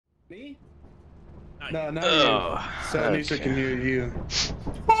Me? No, not Oh, you. So Anisha can hear you.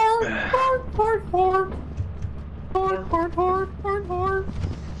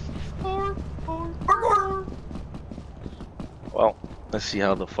 Well, let's see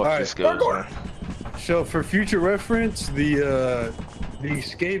how the fuck this goes, man. So for future reference, the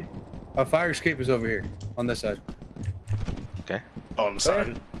escape, fire escape is over here on this side. Okay. On the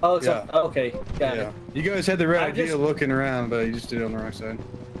side. Oh, it's Yeah. okay. Got it. You guys had the right I idea just- looking around, but you just did it on the wrong side.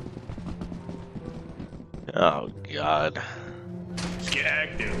 Oh god. Let's get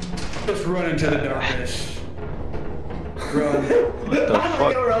active. Just run into the darkness. Run. What the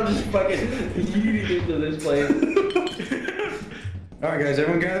fuck? I'll just fucking yeet into this place. Alright guys,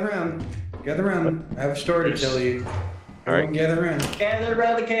 everyone gather around. Gather around. I have a story to tell you. Everyone gather around. Gather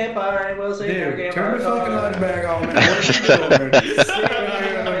around the campfire and we'll sing our Dude, campfire. turn the fucking lights back on, man.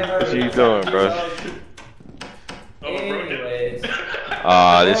 What you doing, bro? Anyways.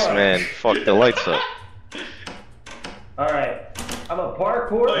 Ah, this man fucked the lights up. Alright. I'm a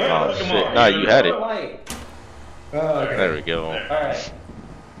parkour. Oh shit. Nah, you had it. Oh, okay. There we go. Alright.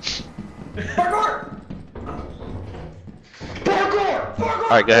 Parkour! Parkour! Parkour!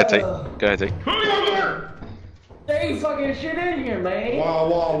 Alright, go ahead, take. Go ahead, take. Parkour! There ain't fucking shit in here, man.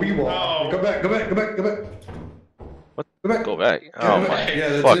 Wow, we walk. Go back. What? Go back. Go back. Go Oh back. my Yeah,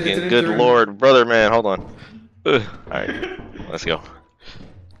 that's fucking it's an good interim. lord, brother, man. Hold on. Alright, let's go.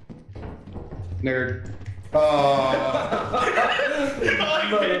 Nerd.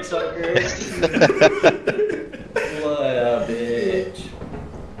 Motherfucker. What a bitch.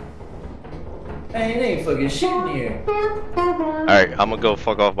 Man, it ain't fucking shit in here. Alright, I'm gonna go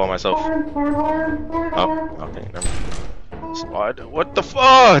fuck off by myself. Oh, okay, never mind. Spot. What the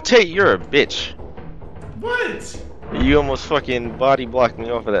fuck? Tate, you're a bitch. What? You almost fucking body blocked me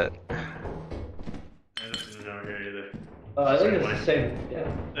off of that. This isn't over here either. I think it's the same.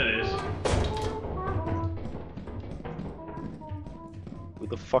 Yeah. It is. Who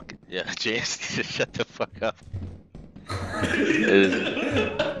the fuck? Yeah, James needs to shut the fuck up.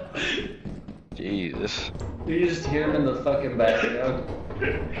 Jesus. You just hear him in the fucking background.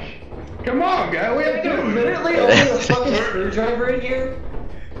 Come on, guy. We have to do it. Literally only a fucking screwdriver in here?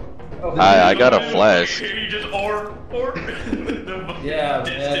 Oh, I got a flash. You just or. yeah,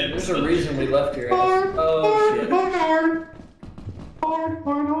 man. There's a reason we left your ass. Oh, shit.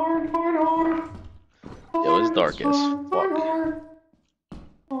 Yo, it's dark as fuck.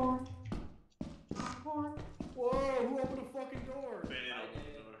 Whoa, who opened the fucking door?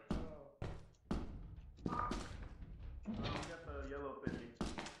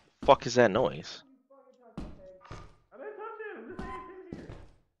 Fuck is that noise?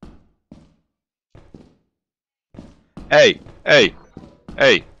 Hey,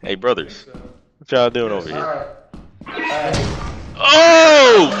 brothers. What y'all doing over here?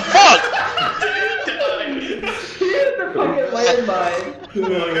 Oh, fuck! He hit the fucking landmine.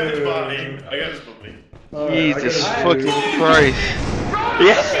 I got his body. Jesus fucking Christ.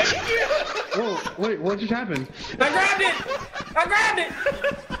 Yeah. Whoa, wait, what just happened? I grabbed it!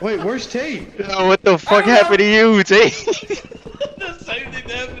 Wait, where's Tate? Yo, what the fuck happened to you, Tate? The same thing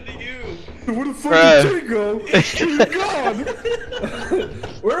that happened to you. Where the fuck Bruh. did Tate go? He's gone!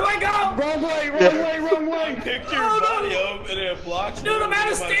 Where do I go? Wrong way! Picked your body up and it blocked. Dude, I'm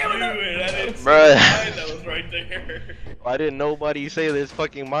out of my stamina. view, and I didn't see Bruh. the sign that was right there. Why didn't nobody say there's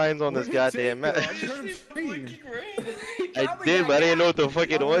fucking mines on this goddamn map? I just heard him scream. I did, but I didn't know what the fuck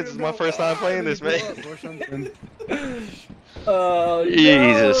it was. It's my first time playing this, man. Or something. Oh,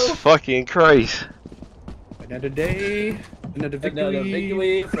 Jesus fucking Christ. Another day, another victory. Another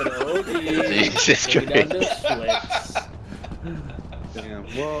victory for the OG. Jesus Going down Christ. the Swiss. Damn.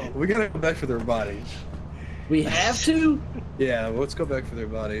 Well, we gotta go back for their bodies. We have to? Yeah, let's go back for their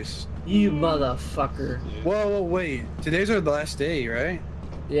bodies. You motherfucker. Whoa, wait. Today's our last day, right?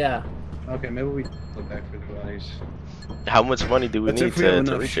 Yeah. Okay, maybe we go back for their bodies. How much money do we That's need if we have to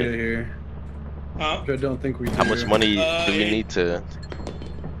enough reach shit it? here. Huh? Which I don't think we do. How much money do we need to?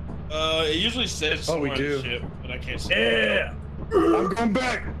 It usually says Oh, we somewhere on the do. ship, but I can't see. Yeah. I'm going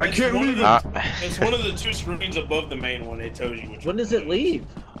back! I It's can't one leave of it! the- It's one of the two screens above the main one. It tells you which When one does it leave?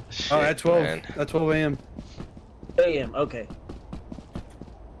 Shit, Oh, at 12. man. At 12 a.m. AM, okay.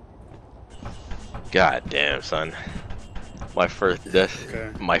 God damn, son. My first death. Okay.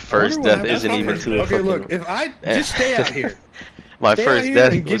 My first I wonder what death happened. isn't even to a Okay, fucking. look, if I just stay out here. My Stay out first here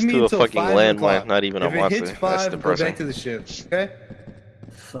death and give was me to a until fucking 5 landmine, o'clock. not even a If it monster. hits That's 5, go depressing. back to the ship, okay?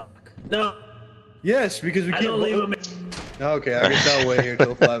 Fuck. No. Yes, because we I can't. don't leave him. Okay, I guess I'll wait here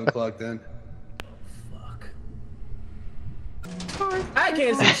till 5 o'clock then. Fuck. I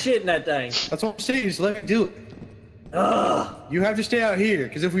can't see shit in that thing. That's what I'm saying, just let me do it. Ugh. You have to stay out here,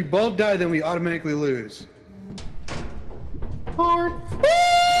 because if we both die, then we automatically lose.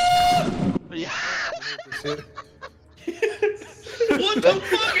 Yeah. What the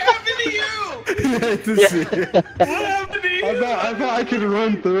fuck happened to you? You have to see it. What happened to you? I thought I could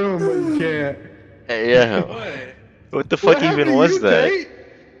run through them, but you can't. Yeah. What? What the fuck even was that? Tate?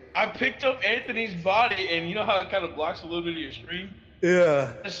 I picked up Anthony's body, and you know how it kind of blocks a little bit of your screen?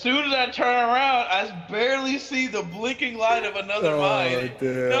 Yeah. As soon as I turn around, I barely see the blinking light of another mine. Damn.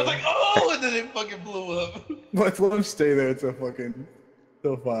 And I was like, oh, and then it fucking blew up. Let's let him stay there until fucking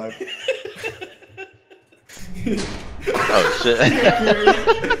till 5. Oh shit.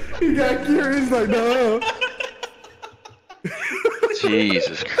 He got curious, like no.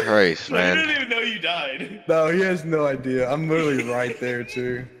 Jesus Christ, I man. didn't even know you died. No, he has no idea. I'm literally right there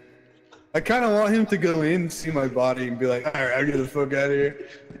too. I kind of want him to go in, see my body, and be like, all right, I'll get the fuck out of here.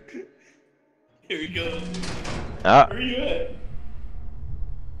 Here we go. Ah. Where are you at?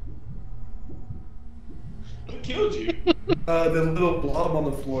 What killed you? The little blob on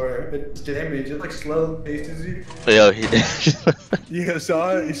the floor, it's damaged. It like slow paces you. Yo, You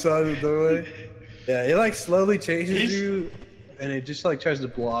saw it? You saw it in the doorway? Yeah, it like slowly changes you, and it just like tries to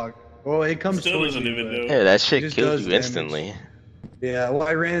block. Well, it comes Still towards doesn't you. even but- know. yeah, that shit just killed does you damage. instantly. Yeah, well,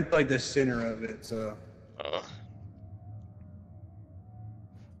 I ran to like the center of it, so.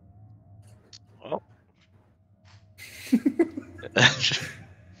 Well.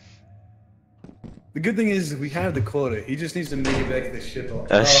 The good thing is we have the quota. He just needs to make it back to the ship. Oh,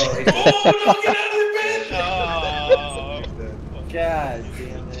 Oh, he's Oh, no, get out of the bed! Oh. dead. God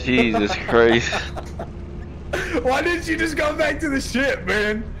damn it. Jesus Christ. Why didn't you just go back to the ship,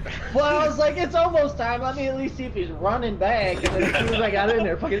 man? Well, I was like, it's almost time. Let me at least see if he's running back. And then as soon as I got in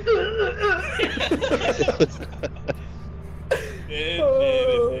there, fucking.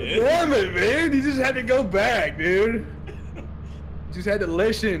 Damn it, man! You just had to go back, dude. You just had to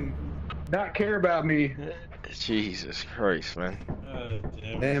listen, not care about me. Jesus Christ, man.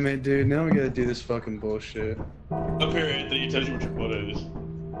 Damn it, dude. Now we gotta do this fucking bullshit. Up here, Anthony, tells you what your quota is.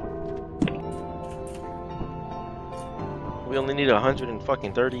 We only need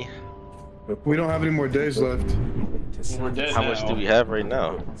 130. We don't have any more days left. We're dead How now. much do we have right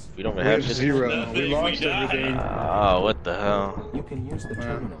now? We don't We even have have shit. 0. Nothing, We we lost died. everything. Oh, what the hell? You can use the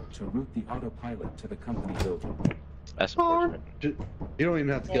terminal to route the autopilot to the company building. That's unfortunate. You don't even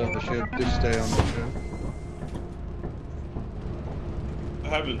have to get off the ship. Just stay on the ship.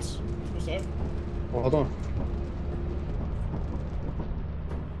 What happens? What's that? Well, hold on.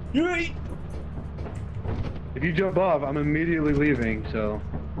 You ain't. If you jump off, I'm immediately leaving, so.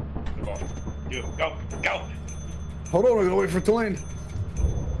 Come on. You, go, go. Hold on, we're gonna wait for it to land.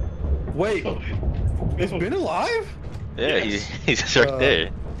 Wait, it's been alive? Yeah, Yes. he's right there.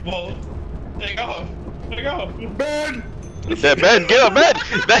 Well, take off. Take off. Ben! That Ben, get up, Ben!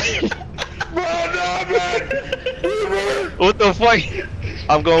 Ben! Ben! What the fuck?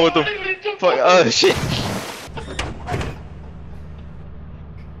 I'm going with the fuck. Oh shit!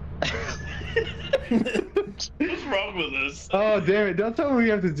 What's wrong with us? Oh, damn it. Don't tell me we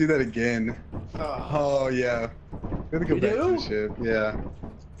have to do that again. Oh, yeah. We have to go We back to do? the ship, yeah.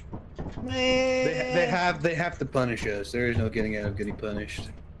 Man. They have to punish us. There is no getting out of getting punished.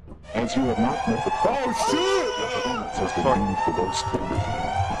 As you have not met the Oh, has been deemed the most criminal.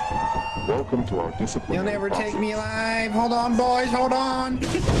 Welcome to our discipline. You'll never take me alive. Hold on, boys. Hold on.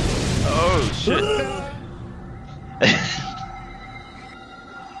 Oh shit!